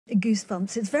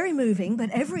goosebumps. It's very moving, but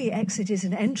every exit is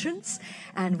an entrance,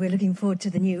 and we're looking forward to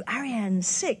the new Ariane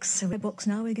 6. So box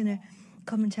now, we're going to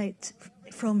commentate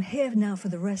from here now for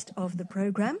the rest of the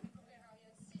program.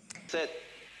 7,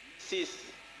 6,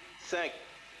 5,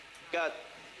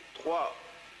 4,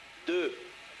 3, 2,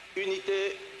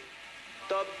 unité,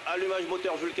 top, allumage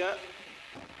moteur Vulcain.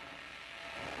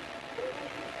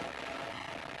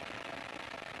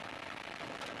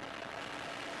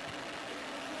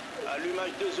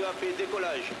 Allumage 2 EAP,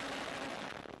 décollage.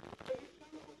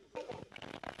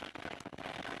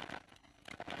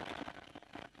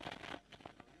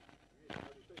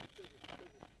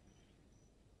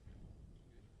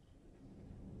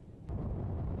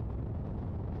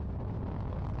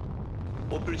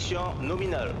 Propulsion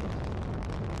nominale.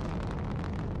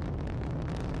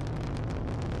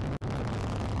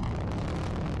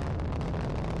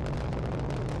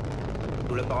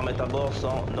 Tous les paramètres à bord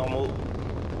sont normaux.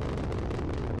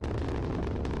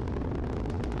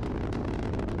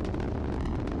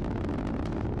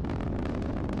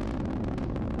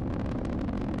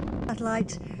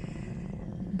 Satellite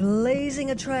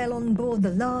blazing a trail on board the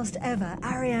last ever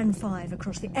Ariane 5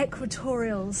 across the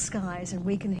equatorial skies, and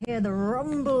we can hear the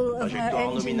rumble of her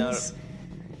engines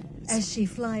as she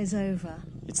flies over.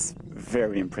 It's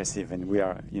very impressive, and we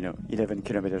are, 11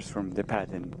 kilometers from the pad,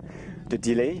 and the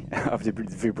delay of the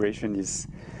vibration is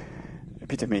a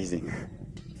bit amazing.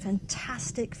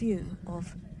 Fantastic view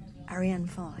of Ariane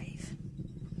 5.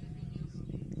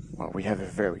 Well, we have a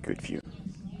very good view.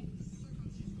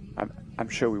 I'm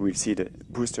sure we will see the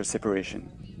booster separation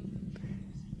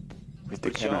with the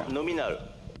camera. Nominal.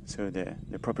 So the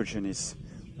propulsion is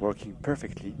working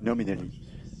perfectly, nominally,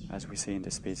 as we say in the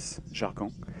space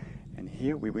jargon. And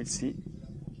here we will see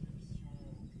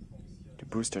the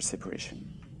booster separation.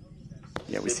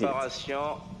 Yeah, we see it.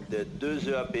 Séparation de 2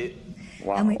 EAP.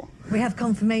 Wow. And we have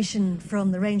confirmation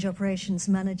from the range operations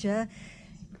manager.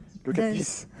 Look at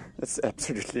this. That's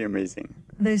absolutely amazing.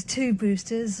 Those two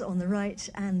boosters on the right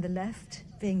and the left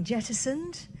being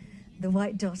jettisoned, the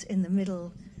white dot in the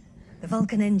middle, the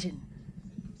Vulcan engine.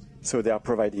 So they are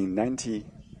providing 90%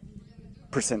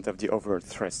 of the overall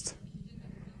thrust.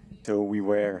 So we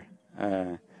were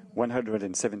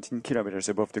 117 kilometers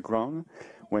above the ground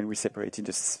when we separated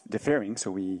the fairing,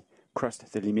 so we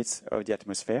crossed the limits of the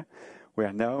atmosphere. We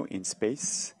are now in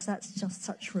space. That's just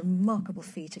such a remarkable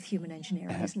feat of human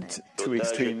engineering, isn't it? Two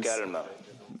extremes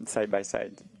side by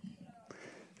side.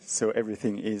 So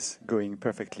everything is going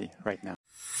perfectly right now.